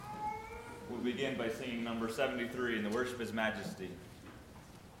Begin by singing number 73 in the Worship His Majesty.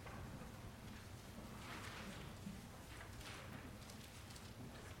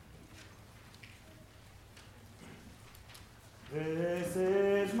 This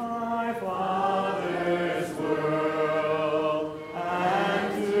is my Father's world,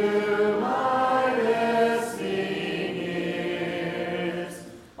 and to my listening ears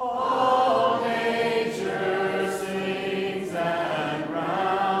all nature sings, and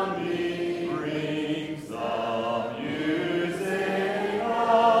round me rings the music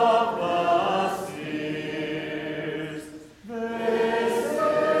of the spheres. This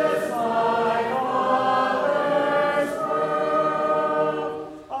is my Father's world.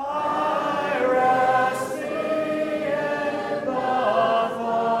 I rest in the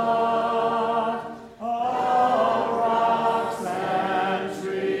thought of rocks and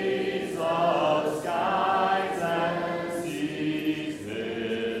trees, of skies and seas,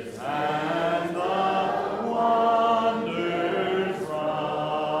 His hand the wonders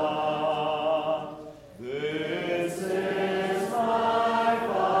wrought. This is my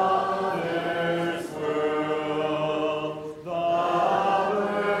Father's world. The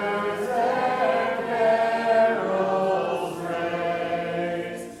birds their carols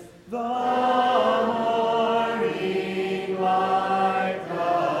raise, the morning light,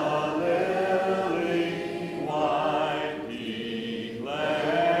 the lily white,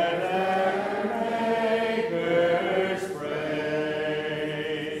 declare their Maker's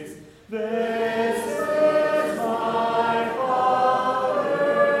praise. This is my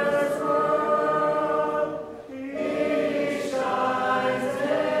Father's world. He shines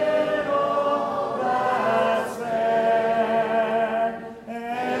in all that's fair,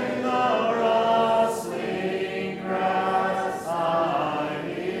 and the rustling grass I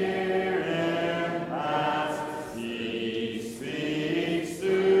hear Him pass. He speaks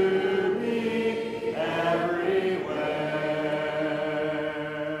to me everywhere.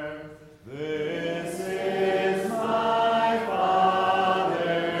 This is my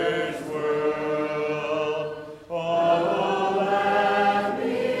Father's world. Oh, let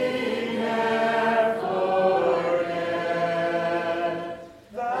me ne'er forget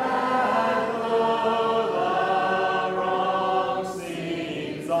that though the wrong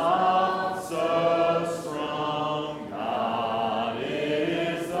seems oft so strong, God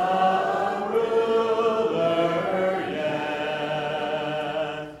is the ruler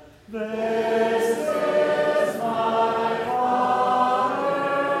yet. This is my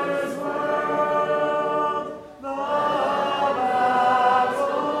Father's world. The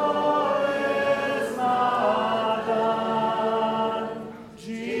battle is not done.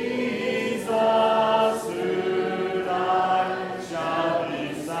 Jesus who died shall be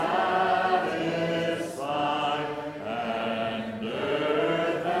satisfied, and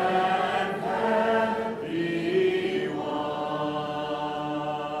earth and heaven be one.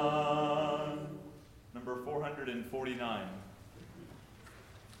 Number 449.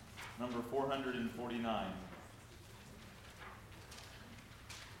 Number 449.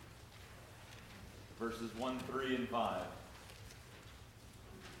 Verses 1, 3, and 5.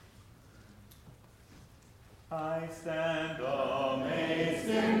 I stand amazed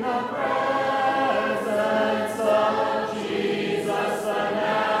in the presence of Jesus the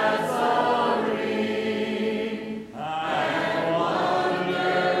Nazarene, and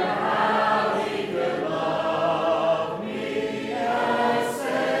wonder how He could love me, a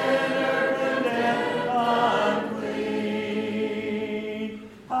sinner condemned unclean.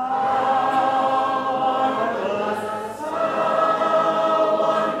 How marvelous, how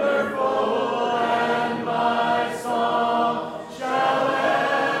wonderful, and my song shall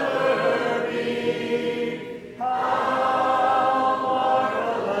ever be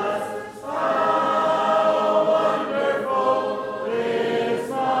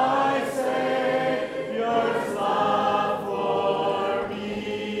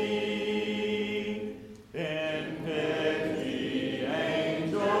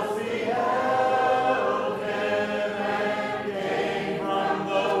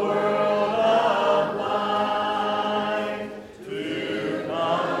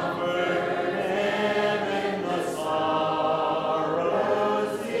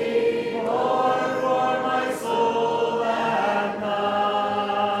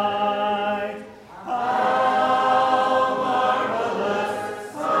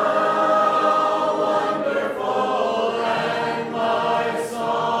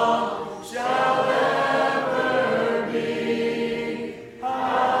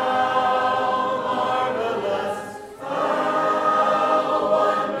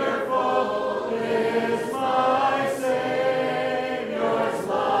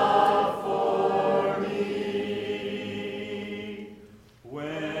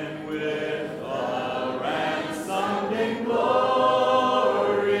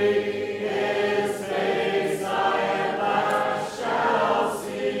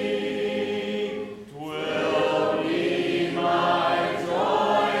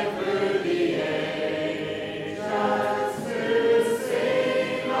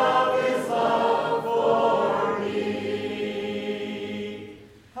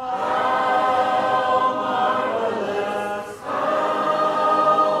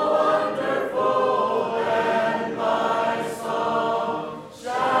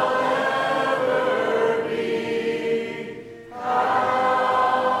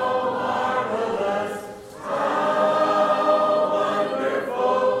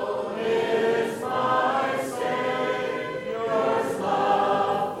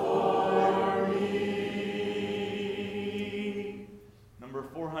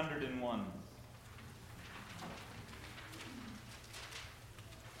 401.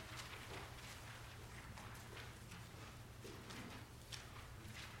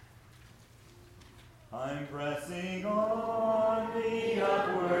 I'm pressing on the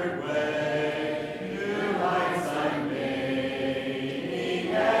upward way, new heights I'm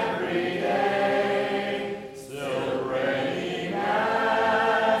gaining every day, still praying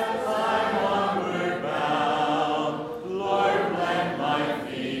as I'm onward bound. Lord, plant my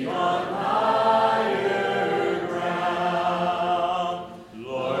feet on higher ground.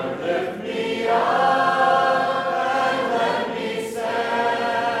 Lord, lift me up and let me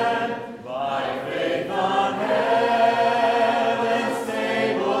stand by faith on heaven's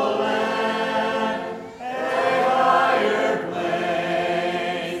stable land, a higher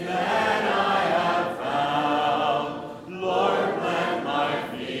plane than I have found. Lord, plant my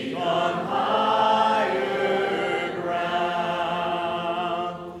feet on higher ground.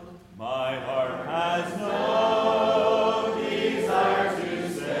 My heart has no desire to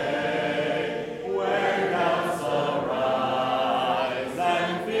stay where doubts arise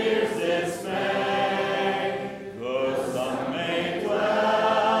and fears dismay. Though some may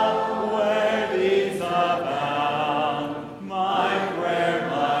dwell where these abound, my prayer,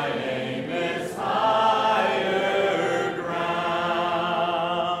 my aim is higher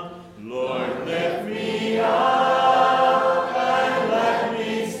ground. Lord, lift me up and let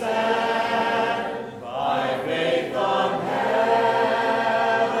me stand by faith on heaven's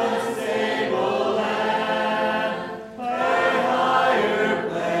stable land, a higher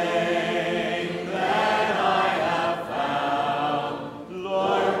plane than I have found.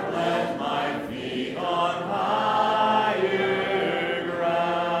 Lord, plant my feet on higher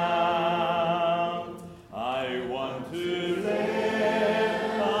ground. I want to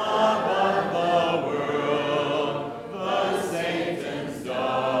live above the world. The Satan's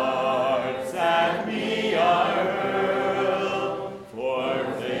darts at me are hurled, for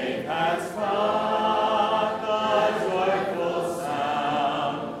faith has caught the joyful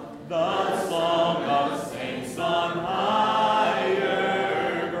sound, the song of saints on higher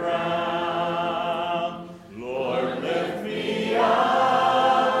ground. Lord, lift me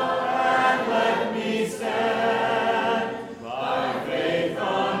up and let me stand by faith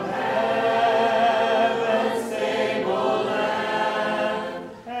on heaven's stable land,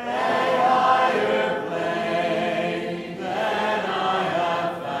 a higher plane than I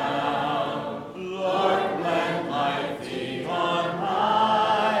have found. Lord, plant my feet on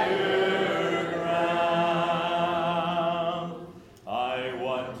higher ground. I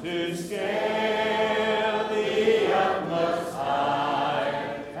want to scale the utmost high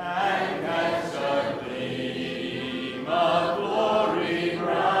and catch a gleam of glory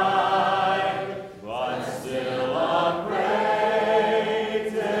bright, but still I'll pray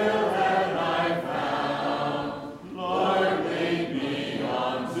till heaven I found. Lord, lead me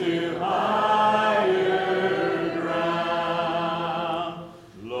on to higher ground.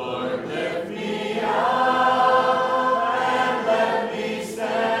 Lord, lift me up and let me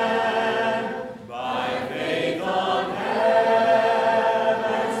stand by faith on heaven's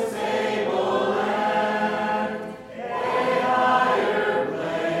stable land, a higher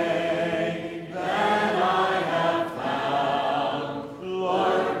plane than I have found.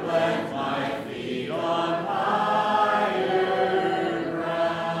 Lord, plant my feet on higher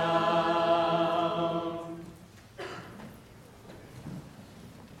ground.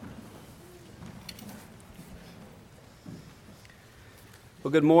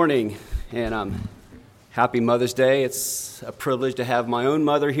 Well, good morning, and happy Mother's Day. It's a privilege to have my own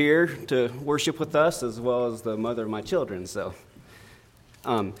mother here to worship with us, as well as the mother of my children. So,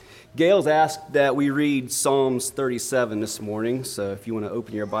 Gail's asked that we read Psalms 37 this morning. So, if you want to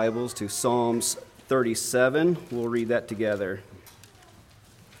open your Bibles to Psalms 37, we'll read that together.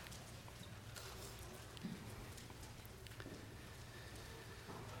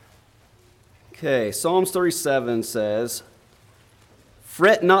 Okay, Psalms 37 says,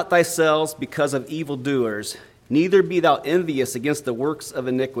 "Fret not thyself because of evildoers, neither be thou envious against the works of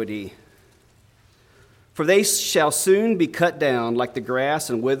iniquity. For they shall soon be cut down like the grass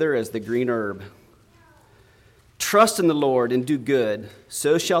and wither as the green herb. Trust in the Lord and do good,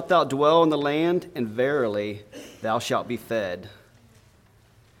 so shalt thou dwell in the land, and verily thou shalt be fed.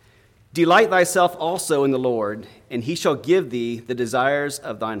 Delight thyself also in the Lord, and he shall give thee the desires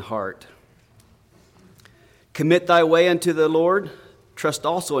of thine heart. Commit thy way unto the Lord, trust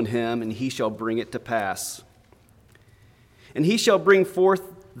also in him, and he shall bring it to pass. And he shall bring forth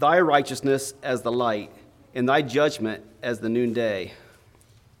thy righteousness as the light, and thy judgment as the noonday.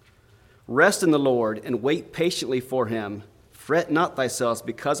 Rest in the Lord, and wait patiently for him. Fret not thyself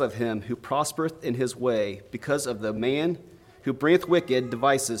because of him who prospereth in his way, because of the man who bringeth wicked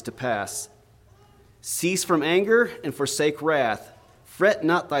devices to pass. Cease from anger and forsake wrath. Fret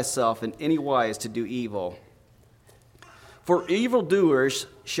not thyself in any wise to do evil. For evildoers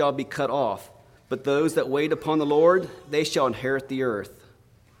shall be cut off, but those that wait upon the Lord, they shall inherit the earth.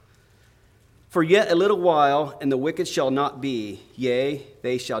 For yet a little while, and the wicked shall not be. Yea,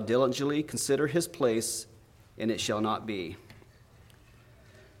 they shall diligently consider his place, and it shall not be.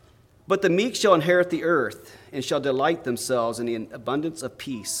 But the meek shall inherit the earth, and shall delight themselves in the abundance of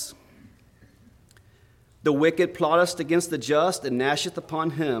peace. The wicked plotteth against the just, and gnasheth upon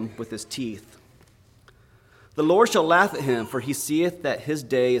him with his teeth. The Lord shall laugh at him, for he seeth that his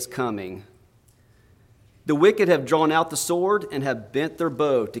day is coming. The wicked have drawn out the sword, and have bent their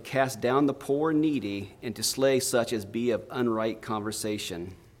bow to cast down the poor and needy, and to slay such as be of unright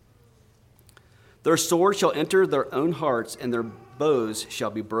conversation. Their sword shall enter their own hearts, and their bows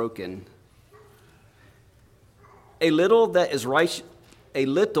shall be broken. A little that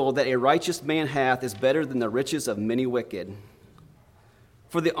a righteous man hath is better than the riches of many wicked.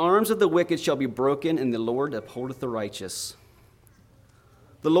 For the arms of the wicked shall be broken, and the Lord upholdeth the righteous.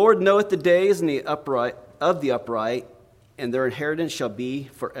 The Lord knoweth the days of the upright, and their inheritance shall be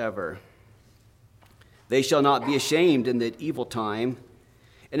forever. They shall not be ashamed in the evil time,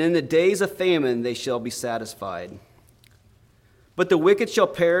 and in the days of famine they shall be satisfied. But the wicked shall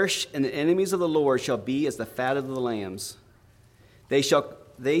perish, and the enemies of the Lord shall be as the fat of the lambs. They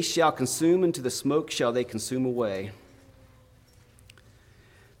shall consume, into the smoke shall they consume away.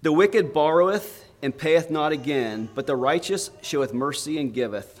 The wicked borroweth and payeth not again, but the righteous showeth mercy and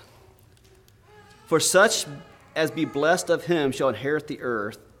giveth. For such as be blessed of him shall inherit the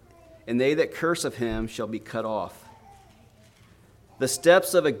earth, and they that curse of him shall be cut off. The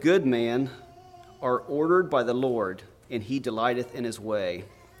steps of a good man are ordered by the Lord, and he delighteth in his way.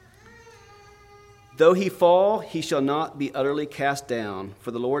 Though he fall, he shall not be utterly cast down,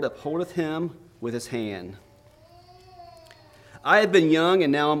 for the Lord upholdeth him with his hand. I have been young,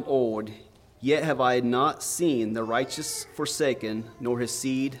 and now am old, yet have I not seen the righteous forsaken, nor his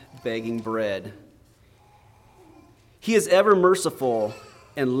seed begging bread. He is ever merciful,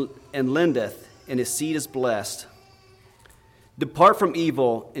 and lendeth, and his seed is blessed. Depart from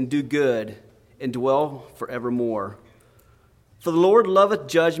evil, and do good, and dwell forevermore. For the Lord loveth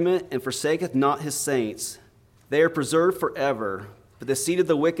judgment, and forsaketh not his saints. They are preserved forever, but the seed of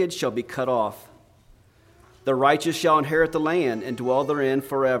the wicked shall be cut off. The righteous shall inherit the land, and dwell therein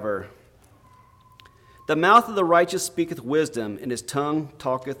forever. The mouth of the righteous speaketh wisdom, and his tongue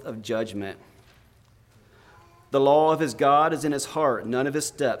talketh of judgment. The law of his God is in his heart, none of his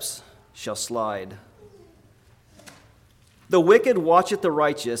steps shall slide. The wicked watcheth the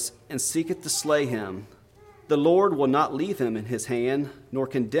righteous, and seeketh to slay him. The Lord will not leave him in his hand, nor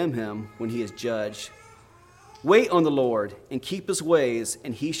condemn him when he is judged. Wait on the Lord, and keep his ways,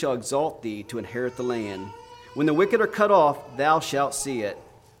 and he shall exalt thee to inherit the land. When the wicked are cut off, thou shalt see it.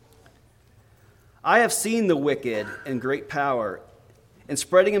 I have seen the wicked in great power, and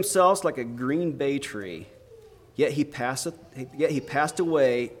spreading himself like a green bay tree. Yet he passed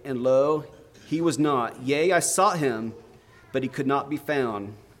away, and lo, he was not. Yea, I sought him, but he could not be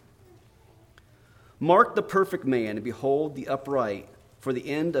found. Mark the perfect man, and behold the upright, for the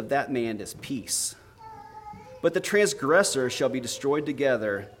end of that man is peace. But the transgressor shall be destroyed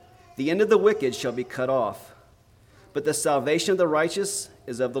together. The end of the wicked shall be cut off. But the salvation of the righteous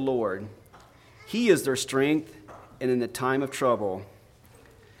is of the Lord. He is their strength, and in the time of trouble.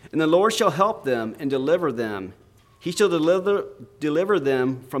 And the Lord shall help them and deliver them. He shall deliver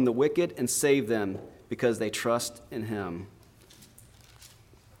them from the wicked and save them, because they trust in him.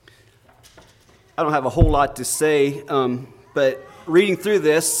 I don't have a whole lot to say, but reading through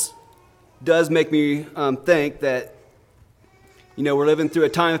this does make me think that, we're living through a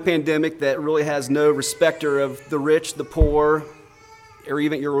time of pandemic that really has no respecter of the rich, the poor, or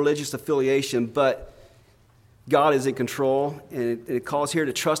even your religious affiliation, but God is in control, and it calls here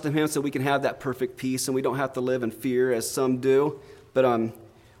to trust in him so we can have that perfect peace, and we don't have to live in fear as some do. But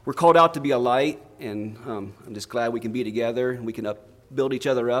we're called out to be a light, and I'm just glad we can be together, and we can build each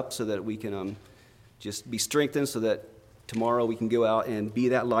other up so that we can just be strengthened, so that tomorrow we can go out and be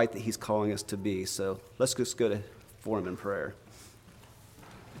that light that he's calling us to be. So let's just go for him in prayer.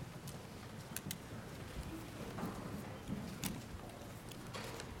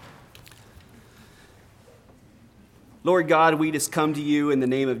 Lord God, we just come to you in the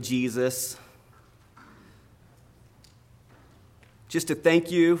name of Jesus, just to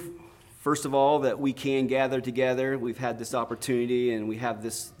thank you, first of all, that we can gather together. We've had this opportunity, and we have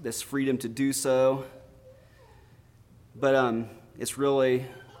this freedom to do so. But it's really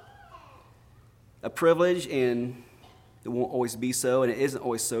a privilege, and it won't always be so, and it isn't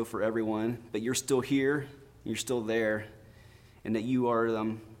always so for everyone. But you're still here, you're still there, and that you are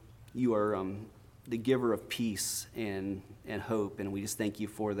the giver of peace and hope, and we just thank you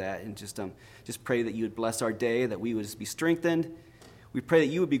for that. And just pray that you would bless our day, that we would just be strengthened. We pray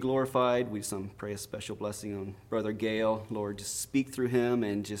that you would be glorified. We just pray a special blessing on Brother Gale. Lord, just speak through him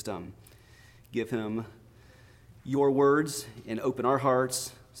and just give him your words and open our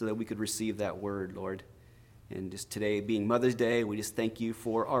hearts so that we could receive that word, Lord. And just today being Mother's Day, we just thank you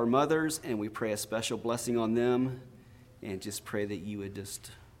for our mothers, and we pray a special blessing on them, and just pray that you would just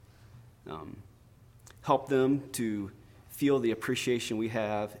help them to feel the appreciation we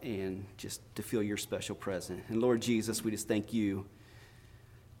have and just to feel your special presence. And Lord Jesus, we just thank you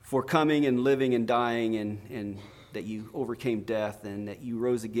for coming and living and dying, and that you overcame death, and that you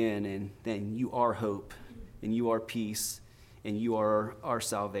rose again, and then you are hope, and you are peace, and you are our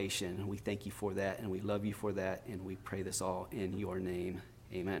salvation. And we thank you for that, and we love you for that, and we pray this all in your name.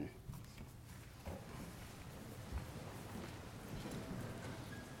 Amen.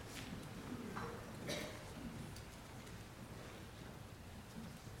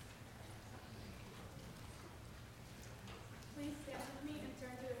 Please stand with me and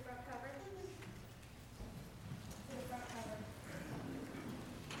turn to the front cover. To the front cover.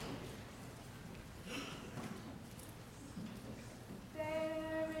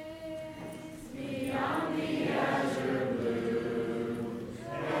 There is beyond the azure blue.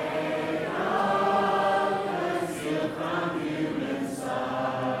 There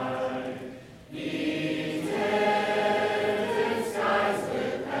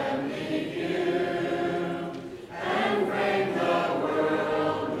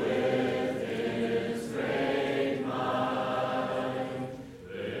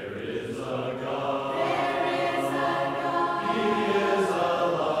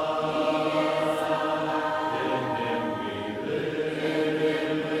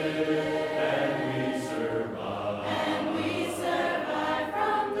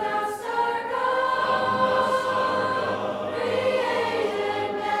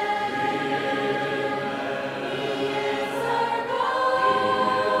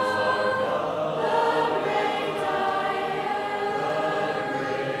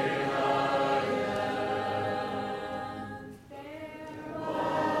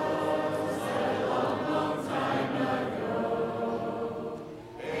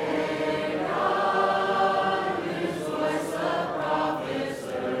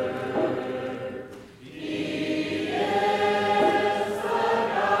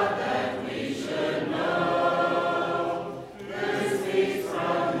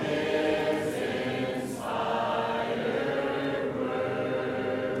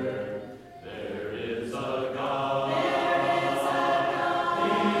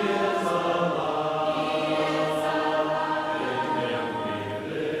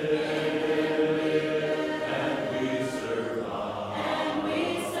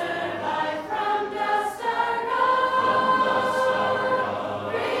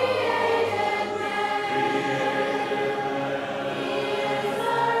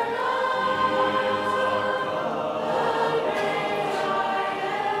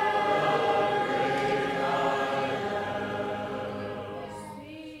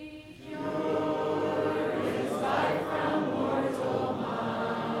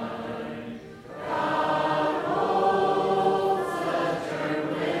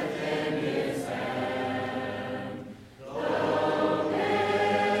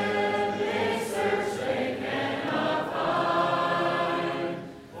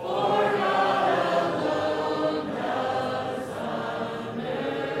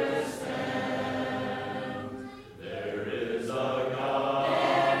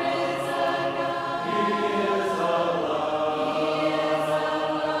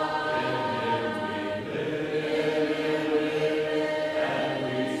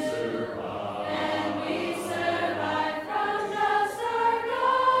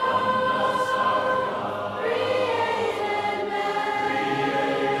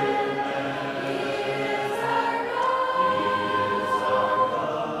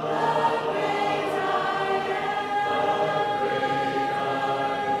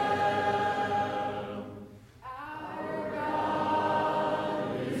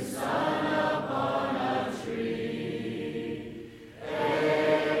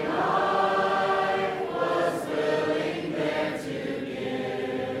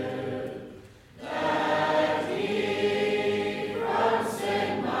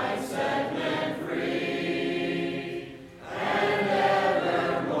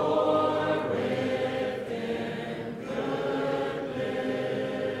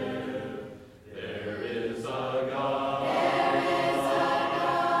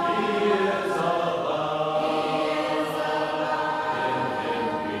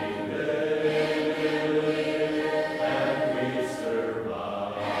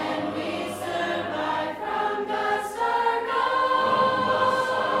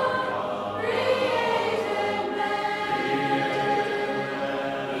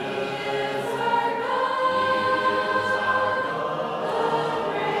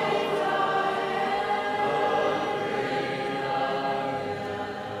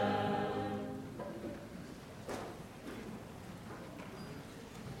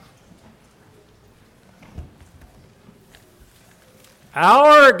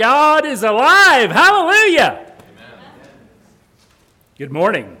Our God is alive. Hallelujah. Amen. Good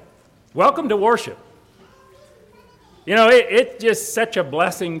morning. Welcome to worship. You know, it's just such a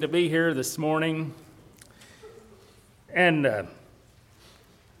blessing to be here this morning. And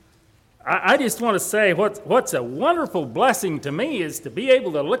I just want to say what's a wonderful blessing to me is to be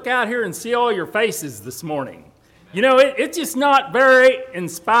able to look out here and see all your faces this morning. You know, it's just not very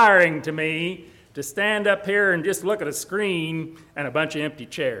inspiring to me to stand up here and just look at a screen and a bunch of empty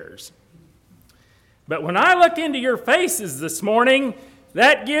chairs. But when I look into your faces this morning,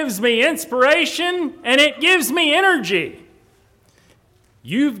 that gives me inspiration and it gives me energy.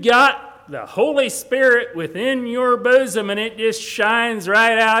 You've got the Holy Spirit within your bosom and it just shines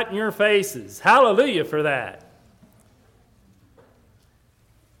right out in your faces. Hallelujah for that.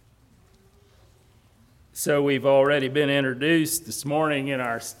 So we've already been introduced this morning in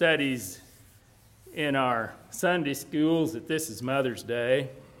our studies in our Sunday schools that this is Mother's Day.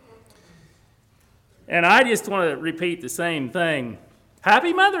 And I just want to repeat the same thing.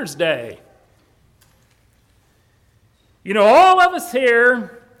 Happy Mother's Day. You know, all of us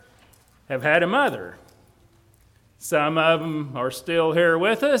here have had a mother. Some of them are still here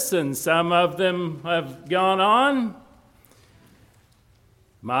with us, and some of them have gone on.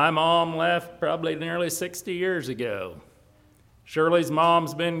 My mom left probably nearly 60 years ago. Shirley's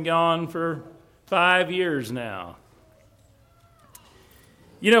mom's been gone for 5 years now.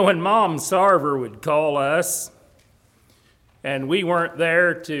 You know, when Mom Sarver would call us and we weren't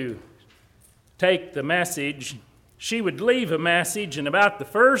there to take the message, she would leave a message, and about the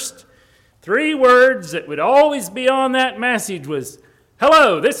first 3 words that would always be on that message was,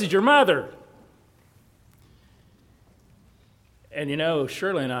 "Hello, this is your mother." And you know,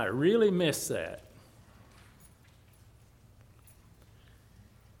 Shirley and I really miss that.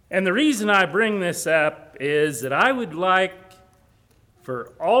 And the reason I bring this up is that I would like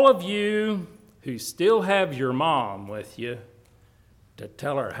for all of you who still have your mom with you to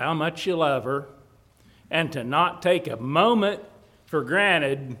tell her how much you love her and to not take a moment for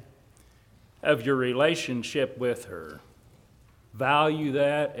granted of your relationship with her. Value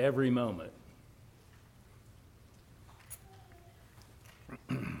that every moment.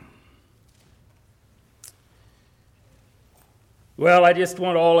 Well, I just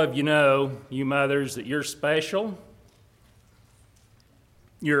want all of you to know, you mothers, that you're special.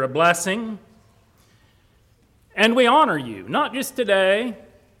 You're a blessing. And we honor you, not just today.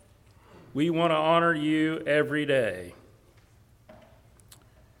 We want to honor you every day.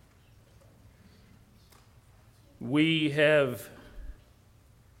 We have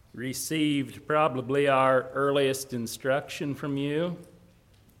received probably our earliest instruction from you.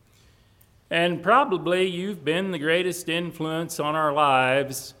 And probably you've been the greatest influence on our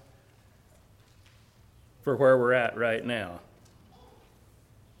lives for where we're at right now.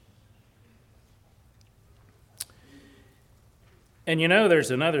 And you know, there's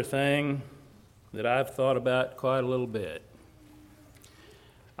another thing that I've thought about quite a little bit.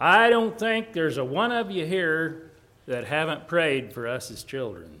 I don't think there's a one of you here that haven't prayed for us as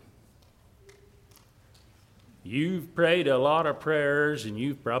children. You've prayed a lot of prayers, and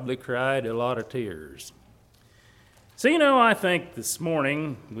you've probably cried a lot of tears. So, you know, I think this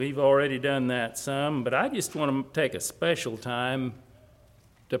morning, we've already done that some, but I just want to take a special time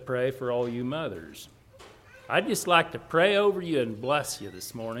to pray for all you mothers. I'd just like to pray over you and bless you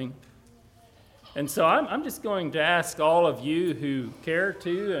this morning. And so I'm just going to ask all of you who care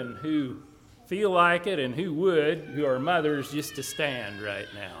to and who feel like it and who would, who are mothers, just to stand right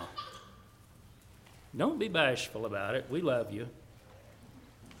now. Don't be bashful about it. We love you.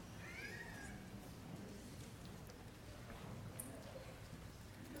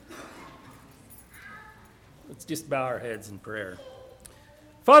 Let's just bow our heads in prayer.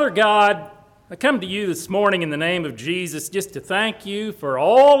 Father God, I come to you this morning in the name of Jesus just to thank you for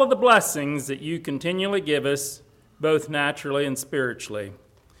all of the blessings that you continually give us, both naturally and spiritually.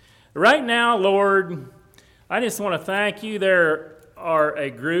 Right now, Lord, I just want to thank you. There are a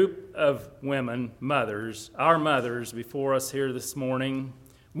group of women, mothers, our mothers before us here this morning,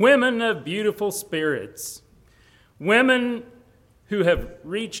 women of beautiful spirits, women who have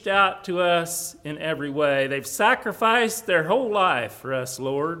reached out to us in every way. They've sacrificed their whole life for us,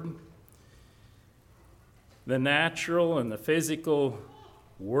 Lord. The natural and the physical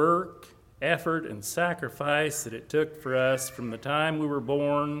work, effort, and sacrifice that it took for us from the time we were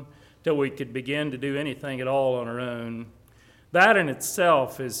born till we could begin to do anything at all on our own. That in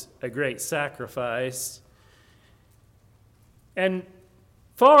itself is a great sacrifice. And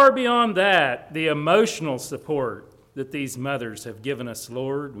far beyond that, the emotional support that these mothers have given us,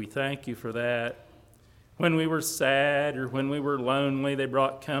 Lord, we thank you for that. When we were sad or when we were lonely, they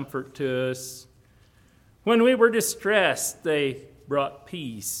brought comfort to us. When we were distressed, they brought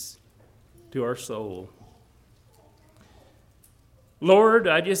peace to our soul. Lord,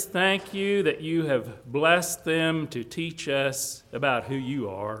 I just thank you that you have blessed them to teach us about who you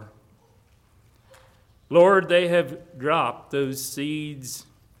are. Lord, they have dropped those seeds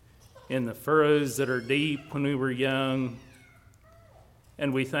in the furrows that are deep when we were young,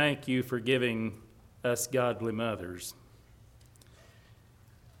 and we thank you for giving us godly mothers.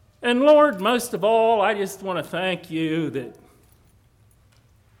 And Lord, most of all, I just want to thank you that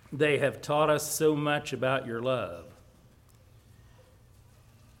they have taught us so much about your love.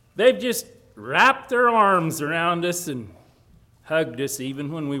 They've just wrapped their arms around us and hugged us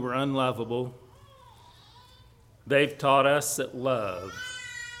even when we were unlovable. They've taught us that love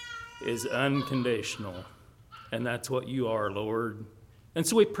is unconditional, and that's what you are, Lord. And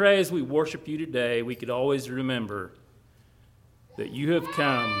so we pray as we worship you today, we could always remember that you have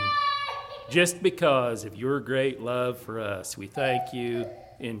come just because of your great love for us. We thank you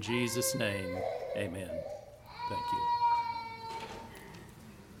in Jesus' name. Amen. Thank you.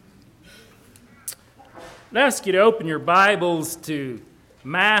 I'd ask you to open your Bibles to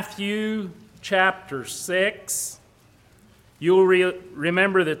Matthew chapter 6. You'll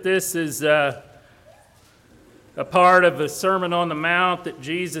remember that this is a part of the Sermon on the Mount that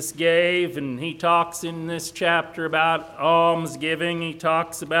Jesus gave, and he talks in this chapter about almsgiving. He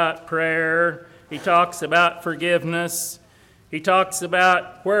talks about prayer. He talks about forgiveness. He talks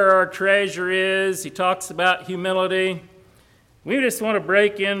about where our treasure is. He talks about humility. We just want to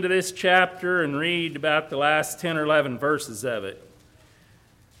break into this chapter and read about the last 10 or 11 verses of it.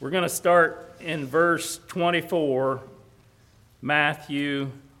 We're going to start in verse 24,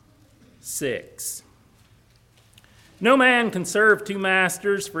 Matthew 6. No man can serve two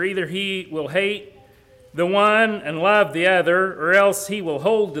masters, for either he will hate the one and love the other, or else he will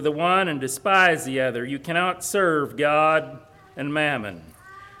hold to the one and despise the other. You cannot serve God and mammon.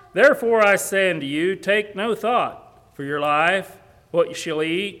 Therefore I say unto you, take no thought for your life, what you shall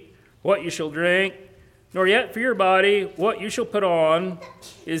eat, what you shall drink, nor yet for your body, what you shall put on.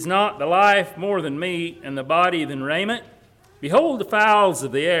 Is not the life more than meat, and the body than raiment? Behold the fowls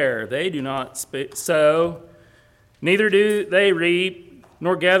of the air, they do not sow, neither do they reap,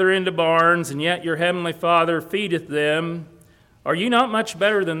 nor gather into barns, and yet your heavenly Father feedeth them. Are you not much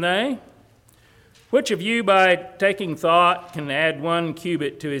better than they? Which of you by taking thought can add 1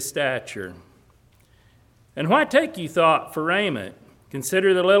 cubit to his stature? And why take ye thought for raiment?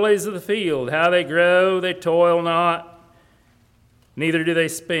 Consider the lilies of the field, how they grow, they toil not, neither do they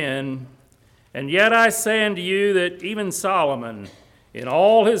spin. And yet I say unto you that even Solomon, in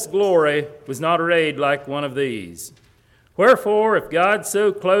all his glory, was not arrayed like one of these. Wherefore, if God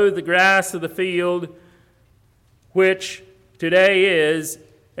so clothe the grass of the field, which today is,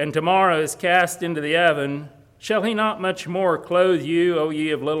 and tomorrow is cast into the oven, shall he not much more clothe you, O ye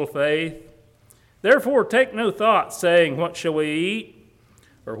of little faith? Therefore take no thought, saying, what shall we eat?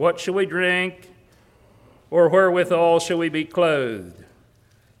 Or what shall we drink? Or wherewithal shall we be clothed?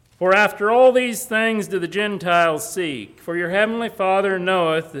 For after all these things do the Gentiles seek. For your heavenly Father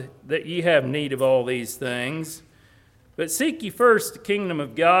knoweth that ye have need of all these things. But seek ye first the kingdom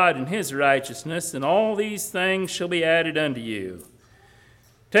of God and his righteousness, and all these things shall be added unto you.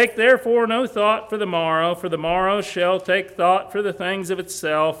 Take therefore no thought for the morrow shall take thought for the things of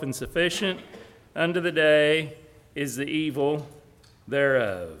itself, and sufficient unto the day is the evil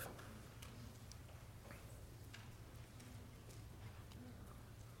thereof.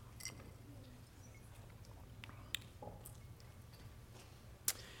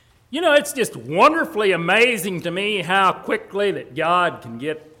 You know, it's just wonderfully amazing to me how quickly that God can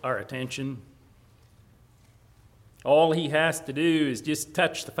get our attention. All he has to do is just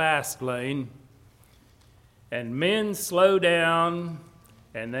touch the fast lane, and men slow down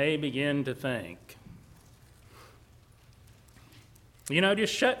and they begin to think. You know,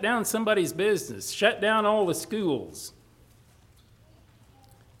 just shut down somebody's business, shut down all the schools.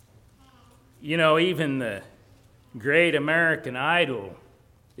 You know, even the great American Idol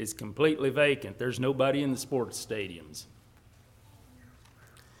is completely vacant. There's nobody in the sports stadiums.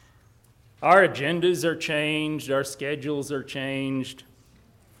 Our agendas are changed, our schedules are changed.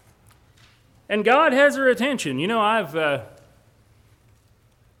 And God has our attention. You know, I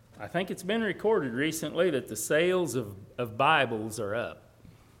think it's been recorded recently that the sales of Bibles are up.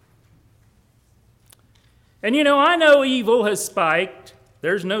 And you know, I know evil has spiked.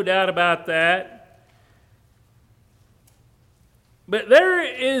 There's no doubt about that. But there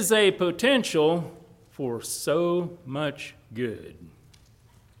is a potential for so much good.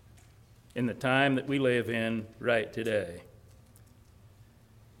 in the time that we live in right today.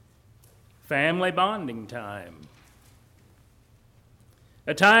 Family bonding time.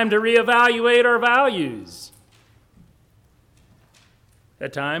 A time to reevaluate our values. A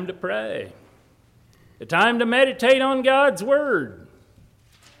time to pray. A time to meditate on God's Word.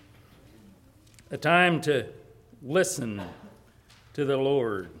 A time to listen to the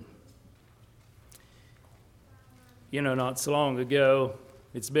Lord. You know, not so long ago,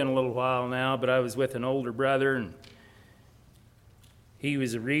 it's been a little while now, but I was with an older brother, and he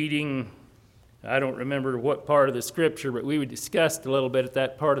was reading, I don't remember what part of the scripture, but we discussed a little bit at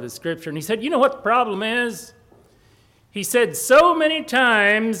that part of the scripture, and he said, you know what the problem is? He said, so many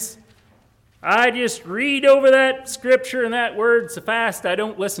times I just read over that scripture and that word so fast I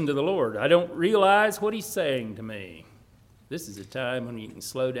don't listen to the Lord. I don't realize what he's saying to me. This is a time when you can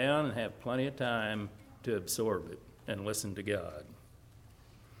slow down and have plenty of time to absorb it and listen to God.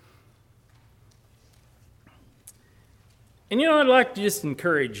 And you know, I'd like to just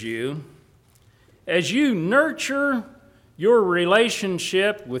encourage you, as you nurture your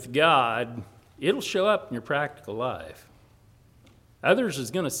relationship with God, it'll show up in your practical life. Others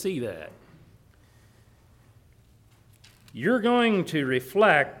is going to see that. You're going to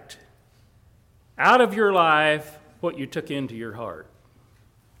reflect out of your life what you took into your heart.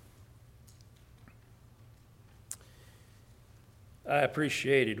 I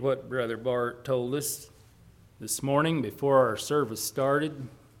appreciated what Brother Bart told us this morning before our service started.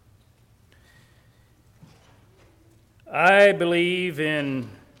 I believe in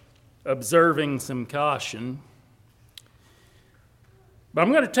observing some caution. But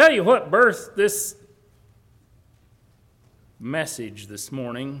I'm going to tell you what birthed this message this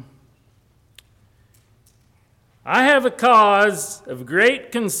morning. I have a cause of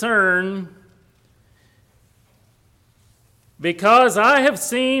great concern because I have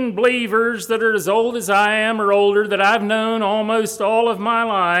seen believers that are as old as I am or older that I've known almost all of my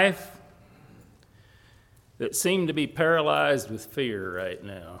life that seem to be paralyzed with fear right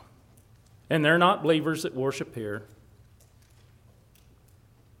now. And they're not believers that worship here.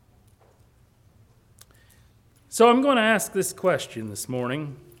 So I'm going to ask this question this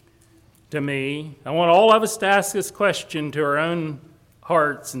morning to me. I want all of us to ask this question to our own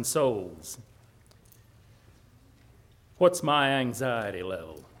hearts and souls. What's my anxiety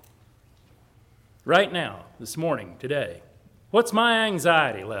level? Right now, this morning, today. What's my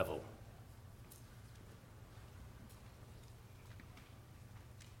anxiety level?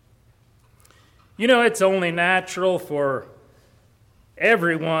 You know, it's only natural for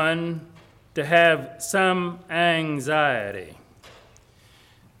everyone to have some anxiety.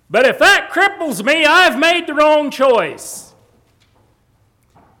 But if that cripples me, I've made the wrong choice.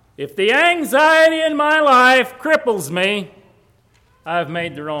 If the anxiety in my life cripples me, I've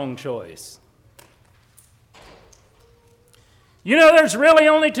made the wrong choice. You know, there's really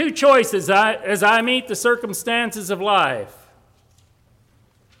only two choices as I meet the circumstances of life.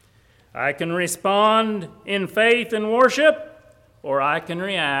 I can respond in faith and worship, or I can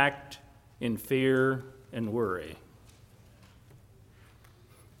react in fear and worry.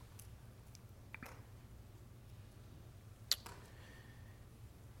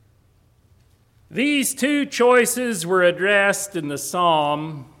 These two choices were addressed in the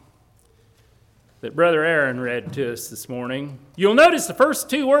psalm that Brother Aaron read to us this morning. You'll notice the first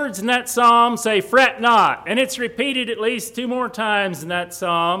two words in that psalm say, fret not, and it's repeated at least two more times in that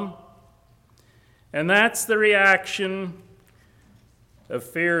psalm. And that's the reaction of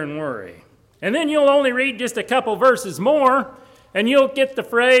fear and worry. And then you'll only read just a couple verses more, and you'll get the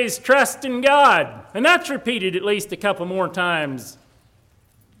phrase, trust in God. And that's repeated at least a couple more times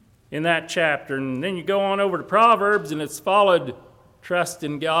in that chapter. And then you go on over to Proverbs, and it's followed, trust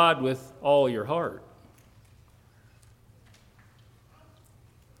in God with all your heart.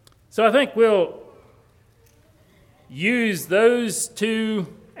 So I think we'll use those two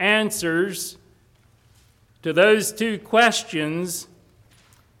answers to those two questions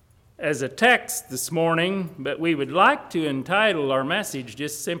as a text this morning, but we would like to entitle our message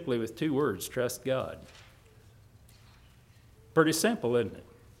just simply with two words, trust God. Pretty simple, isn't it?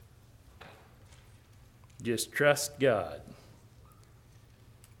 Just trust God.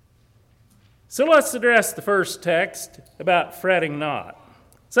 So let's address the first text about fretting not.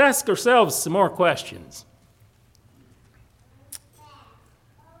 Let's ask ourselves some more questions.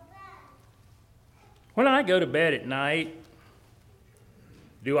 When I go to bed at night,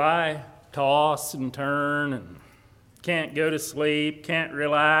 do I toss and turn and can't go to sleep, can't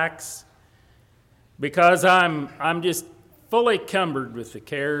relax, because I'm just fully cumbered with the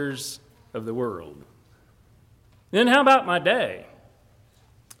cares of the world? Then how about my day?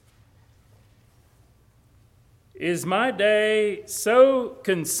 Is my day so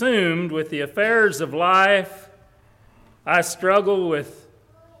consumed with the affairs of life, I struggle with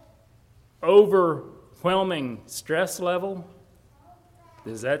overwhelming stress level?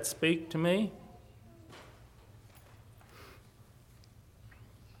 Does that speak to me?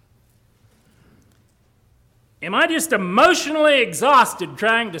 Am I just emotionally exhausted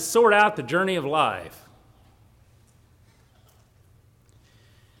trying to sort out the journey of life?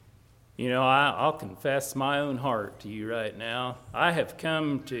 You know, I'll confess my own heart to you right now. I have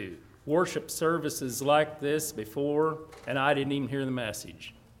come to worship services like this before, and I didn't even hear the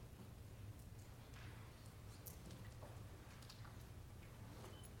message.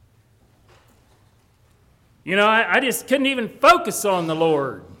 You know, I just couldn't even focus on the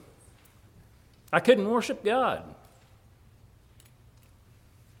Lord. I couldn't worship God.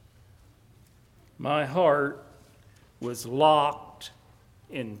 My heart was locked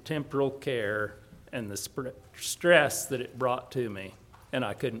in temporal care and the stress that it brought to me, and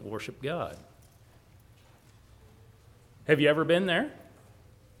I couldn't worship God. Have you ever been there?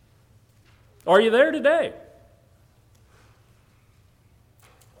 Are you there today?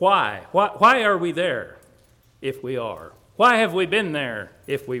 Why? Why are we there if we are? Why have we been there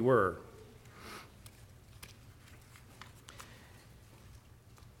if we were?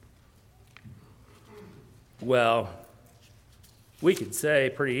 Well, we could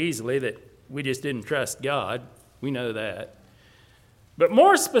say pretty easily that we just didn't trust God. We know that. But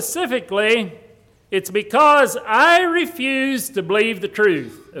more specifically, it's because I refused to believe the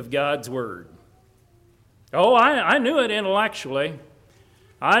truth of God's Word. Oh, I knew it intellectually.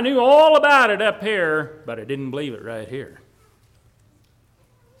 I knew all about it up here, but I didn't believe it right here.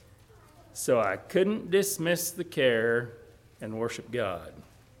 So I couldn't dismiss the care and worship God.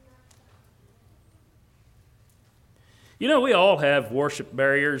 You know, we all have worship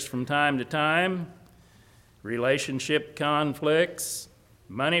barriers from time to time, relationship conflicts,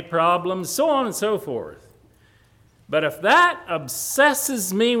 money problems, so on and so forth. But if that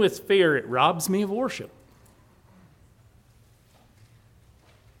obsesses me with fear, it robs me of worship.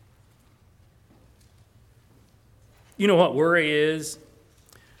 You know what worry is?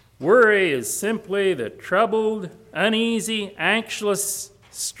 Worry is simply the troubled, uneasy, anxious,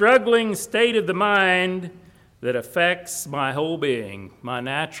 struggling state of the mind that affects my whole being, my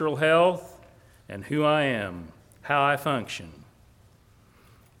natural health, and who I am, how I function.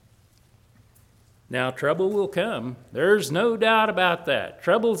 Now, trouble will come. There's no doubt about that.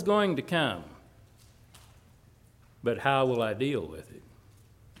 Trouble's going to come. But how will I deal with it?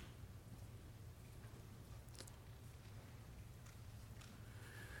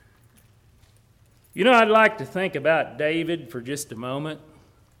 You know, I'd like to think about David for just a moment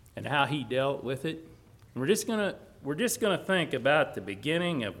and how he dealt with it. We're just going to think about the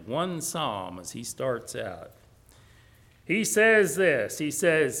beginning of one psalm as he starts out. He says this. He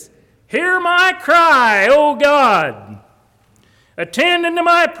says, "Hear my cry, O God. Attend unto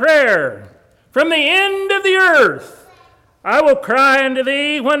my prayer. From the end of the earth I will cry unto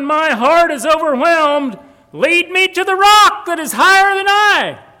thee when my heart is overwhelmed. Lead me to the rock that is higher than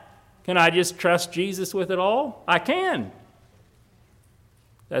I." Can I just trust Jesus with it all? I can.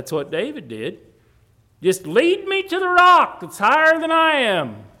 That's what David did. Just lead me to the rock that's higher than I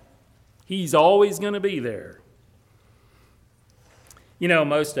am. He's always going to be there. You know,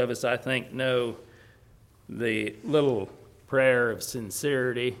 most of us, I think, know the little prayer of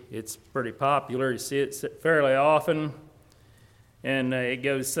sincerity. It's pretty popular. You see it fairly often. And it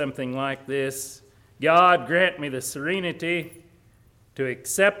goes something like this. God, grant me the serenity to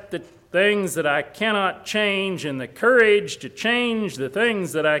accept the things that I cannot change, and the courage to change the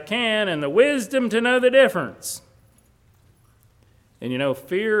things that I can, and the wisdom to know the difference. And you know,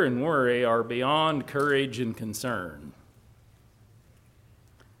 fear and worry are beyond courage and concern.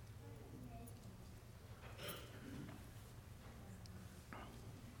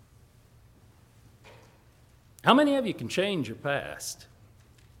 How many of you can change your past?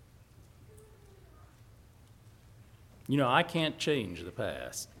 You know, I can't change the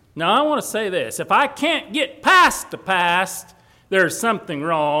past. Now, I want to say this. If I can't get past the past, there's something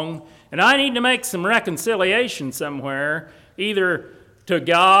wrong, and I need to make some reconciliation somewhere, either to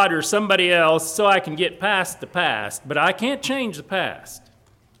God or somebody else, so I can get past the past. But I can't change the past.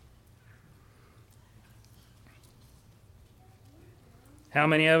 How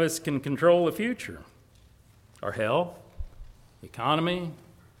many of us can control the future? Our health, economy,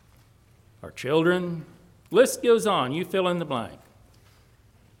 our children. List goes on. You fill in the blank.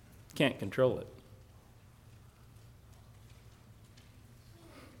 Can't control it.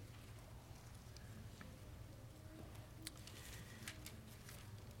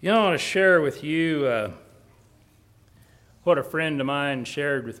 You know, I want to share with you what a friend of mine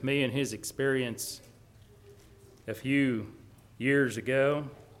shared with me in his experience a few years ago.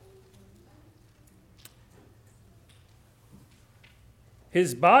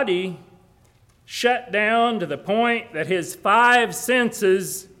 His body shut down to the point that his 5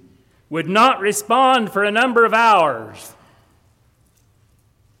 senses would not respond for a number of hours.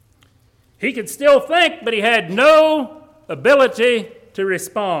 He could still think, but he had no ability to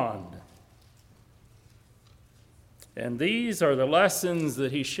respond. And these are the lessons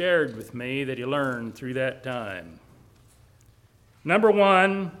that he shared with me that he learned through that time. Number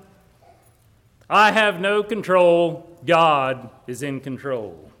 1, I have no control. God is in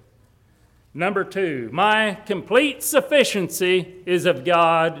control. Number 2, my complete sufficiency is of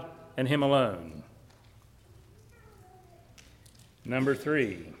God and Him alone. Number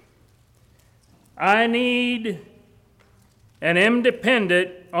 3, I need and am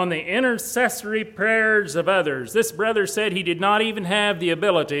dependent on the intercessory prayers of others. This brother said he did not even have the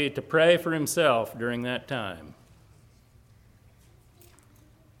ability to pray for himself during that time.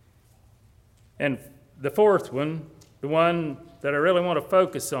 And the 4th one, the one that I really want to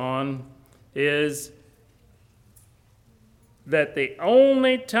focus on, is that the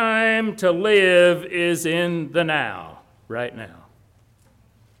only time to live is in the now, right now.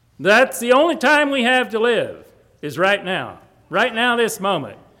 That's the only time we have to live, is right now. Right now, this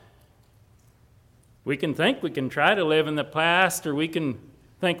moment. We can think we can try to live in the past, or we can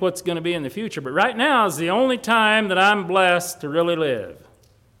think what's going to be in the future, but right now is the only time that I'm blessed to really live.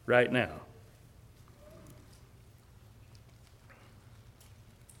 Right now.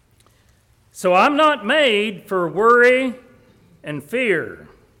 So I'm not made for worry and fear.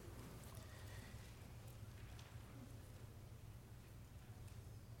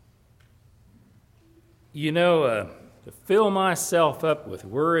 You know, to fill myself up with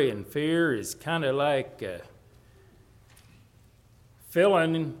worry and fear is kind of like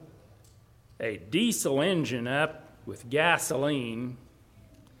filling a diesel engine up with gasoline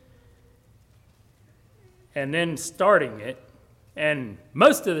and then starting it. And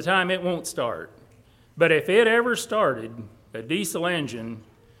most of the time it won't start. But if it ever started, a diesel engine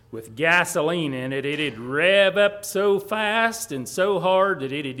with gasoline in it, it'd rev up so fast and so hard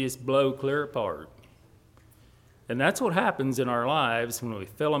that it'd just blow clear apart. And that's what happens in our lives when we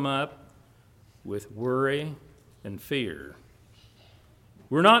fill them up with worry and fear.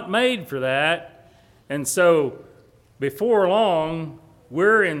 We're not made for that. And so before long,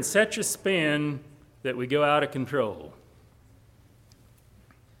 we're in such a spin that we go out of control.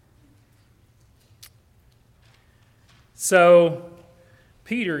 So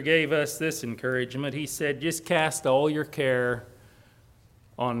Peter gave us this encouragement. He said, just cast all your care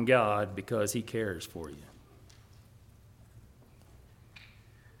on God because He cares for you.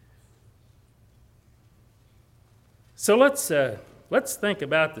 So let's think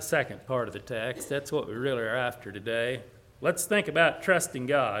about the second part of the text. That's what we really are after today. Let's think about trusting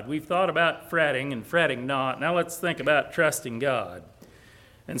God. We've thought about fretting and fretting not. Now let's think about trusting God.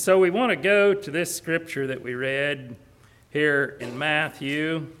 And so we want to go to this scripture that we read here in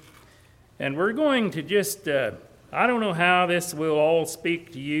Matthew. And we're going to just, I don't know how this will all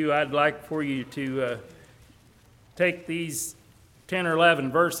speak to you. I'd like for you to take these 10 or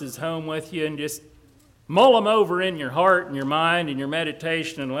 11 verses home with you and just mull them over in your heart and your mind and your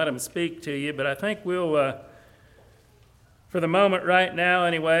meditation and let them speak to you. But I think we'll, for the moment right now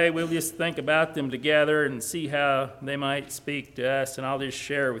anyway, we'll just think about them together and see how they might speak to us. And I'll just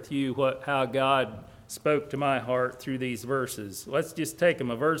share with you how God spoke to my heart through these verses. Let's just take them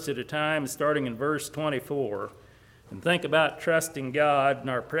a verse at a time, starting in verse 24, and think about trusting God in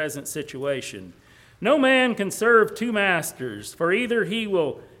our present situation. No man can serve 2 masters, for either he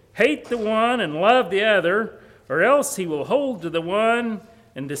will hate the one and love the other, or else he will hold to the one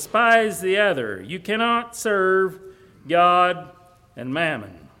and despise the other. You cannot serve God and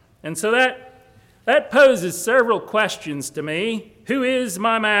mammon. And so that poses several questions to me. Who is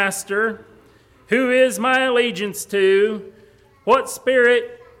my master? Who is my allegiance to? What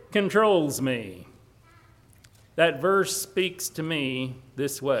spirit controls me? That verse speaks to me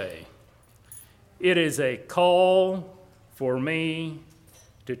this way. It is a call for me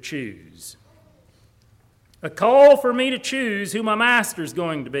to choose. A call for me to choose who my master is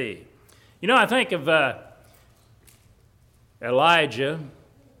going to be. You know, I think of Elijah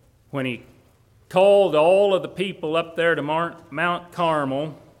when he called all of the people up there to Mount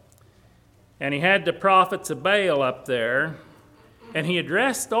Carmel. And he had the prophets of Baal up there, and he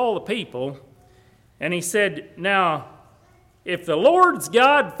addressed all the people, and he said, now, if the Lord's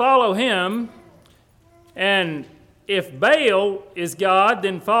God, follow him, and if Baal is God,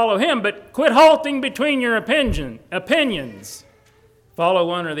 then follow him, but quit halting between your opinions. Follow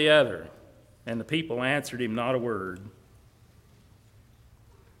one or the other. And the people answered him not a word.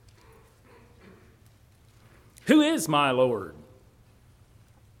 Who is my Lord?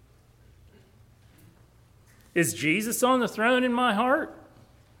 Is Jesus on the throne in my heart?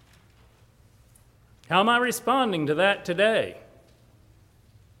 How am I responding to that today?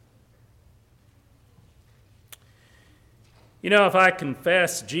 You know, if I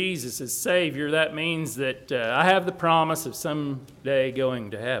confess Jesus as Savior, that means that I have the promise of someday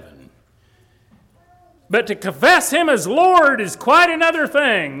going to heaven. But to confess Him as Lord is quite another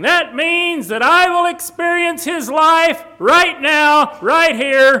thing. That means that I will experience His life right now, right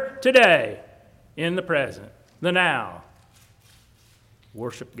here, today, in the present, the now.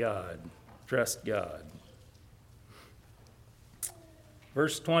 Worship God. Trust God.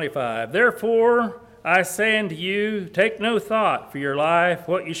 Verse 25, therefore I say unto you, take no thought for your life,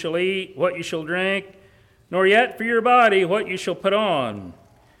 what you shall eat, what you shall drink, nor yet for your body, what you shall put on.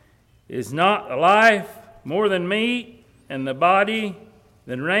 Is not the life more than meat, and the body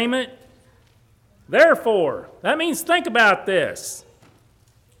than raiment? Therefore, that means think about this.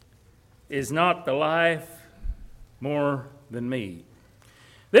 Is not the life more than meat?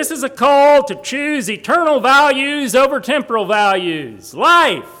 This is a call to choose eternal values over temporal values.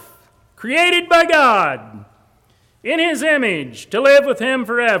 Life, created by God, in His image, to live with Him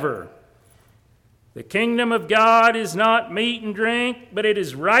forever. The kingdom of God is not meat and drink, but it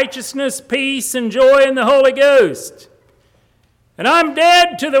is righteousness, peace, and joy in the Holy Ghost. And I'm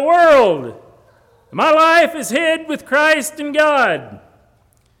dead to the world. My life is hid with Christ in God.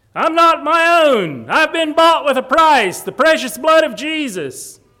 I'm not my own. I've been bought with a price, the precious blood of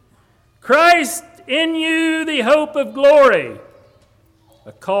Jesus. Christ in you, the hope of glory.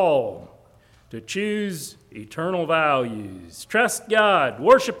 A call to choose eternal values. Trust God,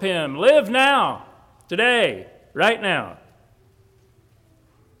 worship Him, live now, today, right now.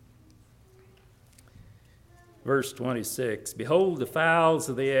 Verse 26, behold the fowls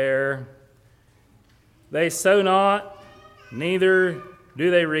of the air. They sow not, neither do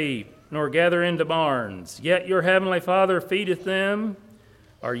they reap, nor gather into barns. Yet your heavenly Father feedeth them.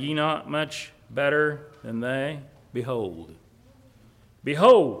 Are ye not much better than they? Behold.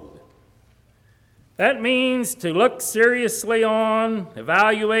 Behold. That means to look seriously on,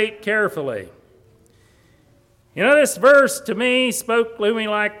 evaluate carefully. You know, this verse to me spoke to me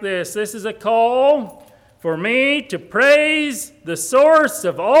like this. This is a call for me to praise the source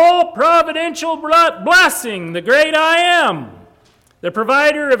of all providential blessing, the great I Am, the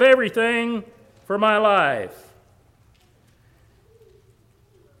provider of everything for my life.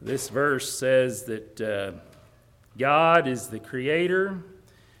 This verse says that God is the creator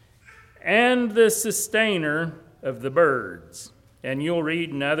and the sustainer of the birds. And you'll read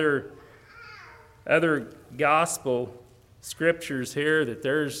in other gospel scriptures here that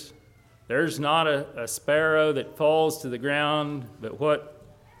there's not a sparrow that falls to the ground, but what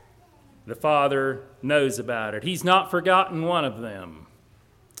the Father knows about it. He's not forgotten one of them.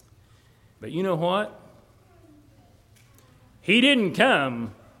 But you know what? He didn't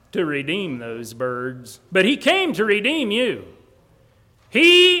come to redeem those birds, but He came to redeem you.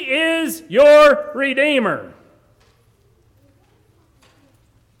 He is your Redeemer.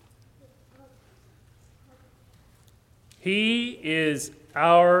 He is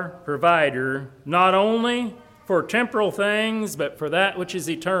our provider, not only for temporal things, but for that which is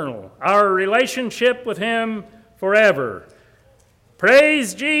eternal, our relationship with Him forever.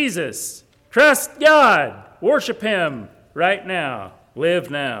 Praise Jesus. Trust God. Worship Him right now.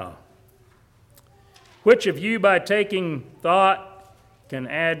 Live now. Which of you, by taking thought, can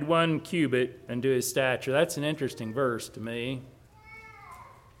add 1 cubit unto his stature? That's an interesting verse to me.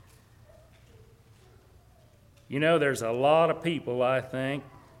 You know, there's a lot of people, I think,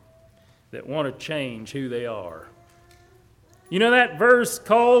 that want to change who they are. You know, that verse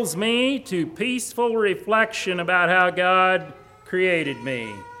calls me to peaceful reflection about how God created me.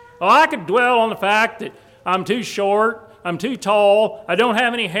 Oh, I could dwell on the fact that I'm too short, I'm too tall, I don't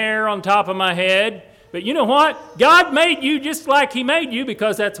have any hair on top of my head. But you know what? God made you just like He made you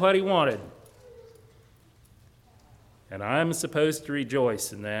because that's what He wanted. And I'm supposed to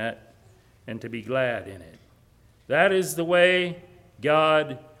rejoice in that and to be glad in it. That is the way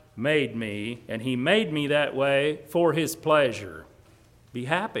God made me, and He made me that way for His pleasure. Be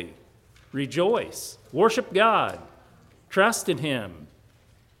happy. Rejoice. Worship God. Trust in Him.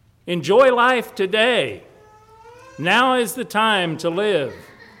 Enjoy life today. Now is the time to live.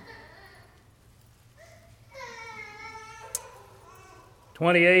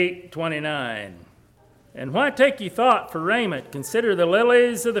 28, 29. And why take ye thought for raiment? Consider the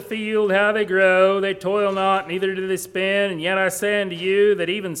lilies of the field, how they grow. They toil not, neither do they spin. And yet I say unto you that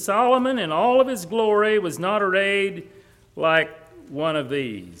even Solomon in all of his glory was not arrayed like one of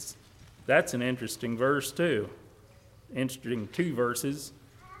these. That's an interesting verse too. Interesting 2 verses.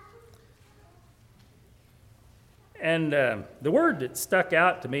 And the word that stuck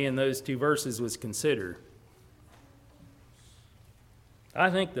out to me in those 2 verses was consider. I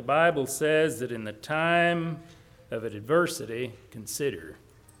think the Bible says that in the time of adversity, consider.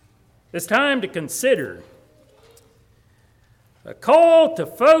 It's time to consider. A call to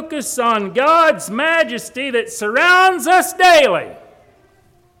focus on God's majesty that surrounds us daily.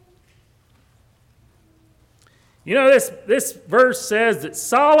 You know, this verse says that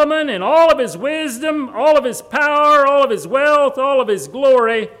Solomon, in all of his wisdom, all of his power, all of his wealth, all of his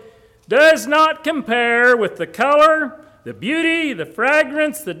glory, does not compare with the color, the beauty, the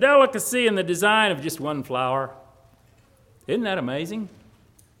fragrance, the delicacy, and the design of just one flower. Isn't that amazing?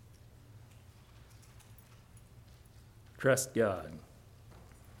 Trust God.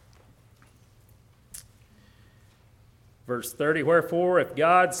 Verse 30, wherefore, if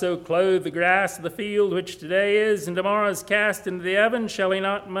God so clothe the grass of the field, which today is and tomorrow is cast into the oven, shall he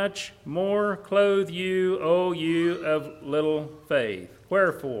not much more clothe you, O you of little faith?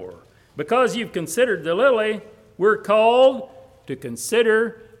 Wherefore? Because you've considered the lily, we're called to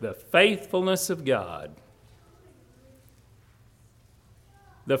consider the faithfulness of God.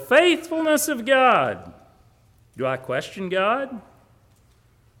 The faithfulness of God. Do I question God?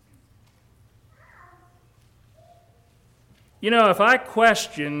 You know, if I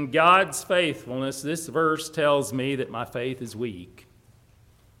question God's faithfulness, this verse tells me that my faith is weak.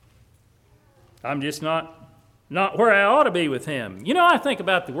 I'm just not where I ought to be with him. You know, I think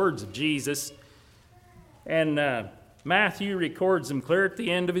about the words of Jesus, and Matthew records them clear at the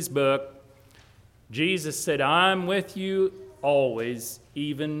end of his book. Jesus said, I'm with you always,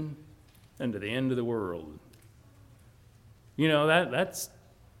 even unto the end of the world. You know, that's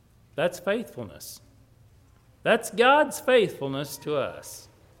faithfulness. That's God's faithfulness to us.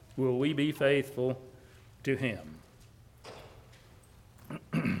 Will we be faithful to him?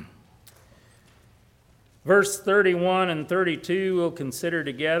 Verse 31 and 32 we'll consider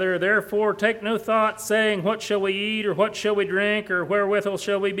together. Therefore take no thought, saying, what shall we eat, or what shall we drink, or wherewithal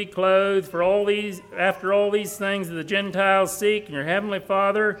shall we be clothed? For after all these things the Gentiles seek, and your heavenly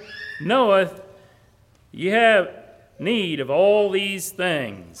Father knoweth ye have need of all these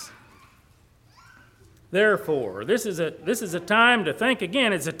things. Therefore, this is a time to think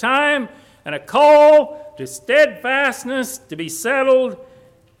again. It's a time and a call to steadfastness, to be settled,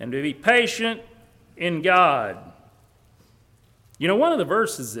 and to be patient in God. You know, one of the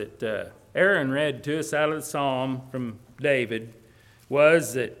verses that Aaron read to us out of the Psalm from David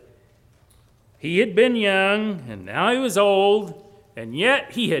was that he had been young, and now he was old, and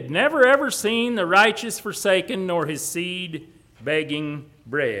yet he had never ever seen the righteous forsaken, nor his seed begging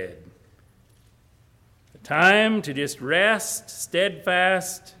bread. Time to just rest,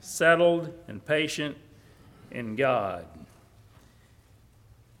 steadfast, settled, and patient in God.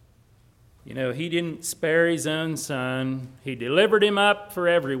 You know, he didn't spare his own son. He delivered him up for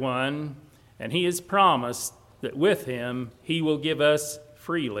everyone, and he has promised that with him he will give us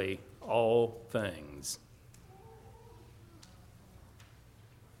freely all things.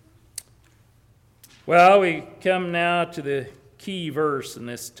 Well, we come now to the key verse in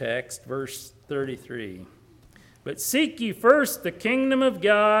this text, verse 33. But seek ye first the kingdom of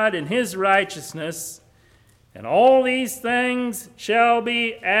God and his righteousness, and all these things shall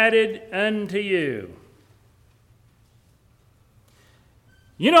be added unto you.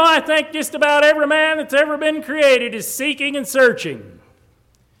 You know, I think just about every man that's ever been created is seeking and searching.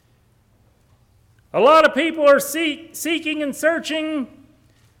 A lot of people are seeking and searching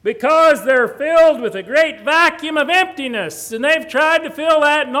because they're filled with a great vacuum of emptiness, and they've tried to fill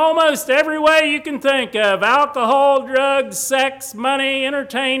that in almost every way you can think of: alcohol, drugs, sex, money,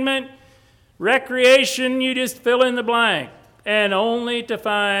 entertainment, recreation, you just fill in the blank, and only to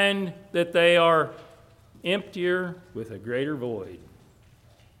find that they are emptier with a greater void.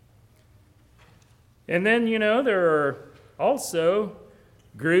 And then, you know, there are also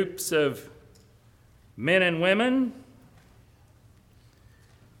groups of men and women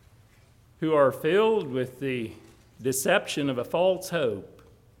who are filled with the deception of a false hope.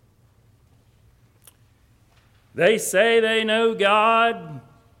 They say they know God,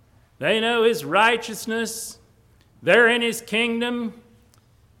 they know his righteousness, they're in his kingdom,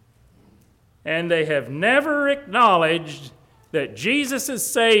 and they have never acknowledged that Jesus is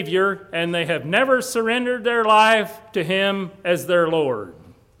Savior, and they have never surrendered their life to him as their Lord.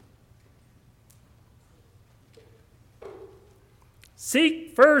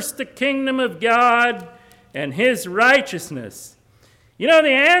 Seek first the kingdom of God and his righteousness. You know, the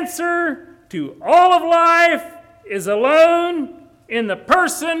answer to all of life is alone in the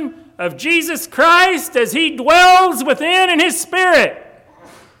person of Jesus Christ as he dwells within in his Spirit.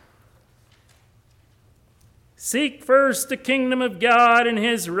 Seek first the kingdom of God and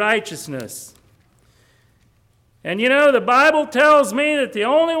his righteousness. And you know, the Bible tells me that the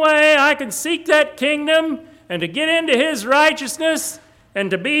only way I can seek that kingdom and to get into his righteousness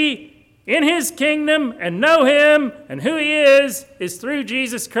and to be in his kingdom and know him and who he is through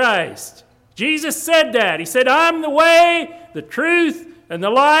Jesus Christ. Jesus said that. He said, I'm the way, the truth, and the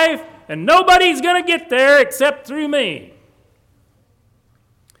life, and nobody's going to get there except through me.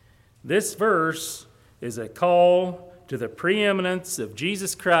 This verse is a call to the preeminence of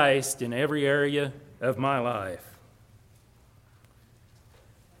Jesus Christ in every area of my life.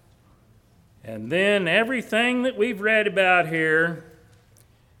 And then everything that we've read about here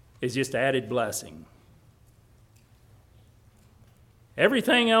is just added blessing.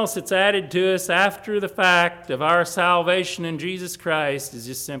 Everything else that's added to us after the fact of our salvation in Jesus Christ is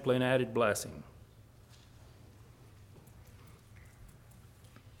just simply an added blessing.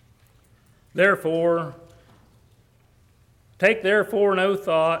 Therefore, take therefore no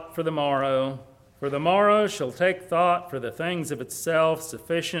thought for the morrow shall take thought for the things of itself.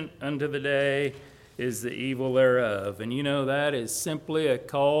 Sufficient unto the day is the evil thereof. And you know, that is simply a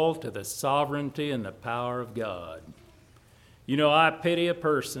call to the sovereignty and the power of God. You know, I pity a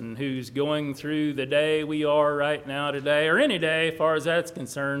person who's going through the day we are right now today, or any day as far as that's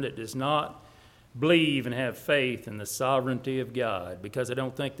concerned, that does not believe and have faith in the sovereignty of God, because I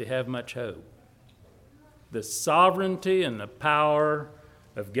don't think they have much hope. The sovereignty and the power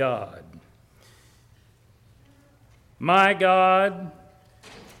of God. My God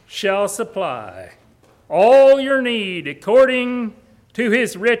shall supply all your need according to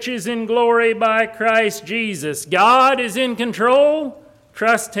his riches in glory by Christ Jesus. God is in control.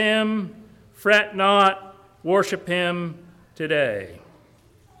 Trust him. Fret not. Worship him today.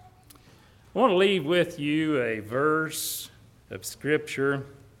 I want to leave with you a verse of Scripture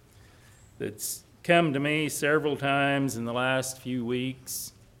that's come to me several times in the last few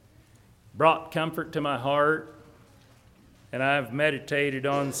weeks, brought comfort to my heart, and I've meditated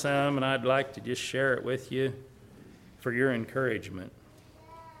on some, and I'd like to just share it with you for your encouragement.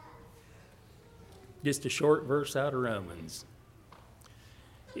 Just a short verse out of Romans.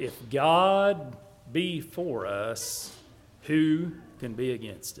 If God be for us, who can be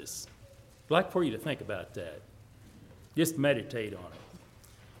against us? I'd like for you to think about that. Just meditate on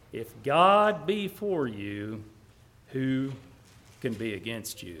it. If God be for you, who can be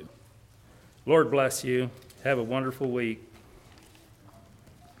against you? Lord bless you. Have a wonderful week.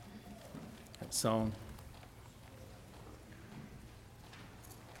 That song.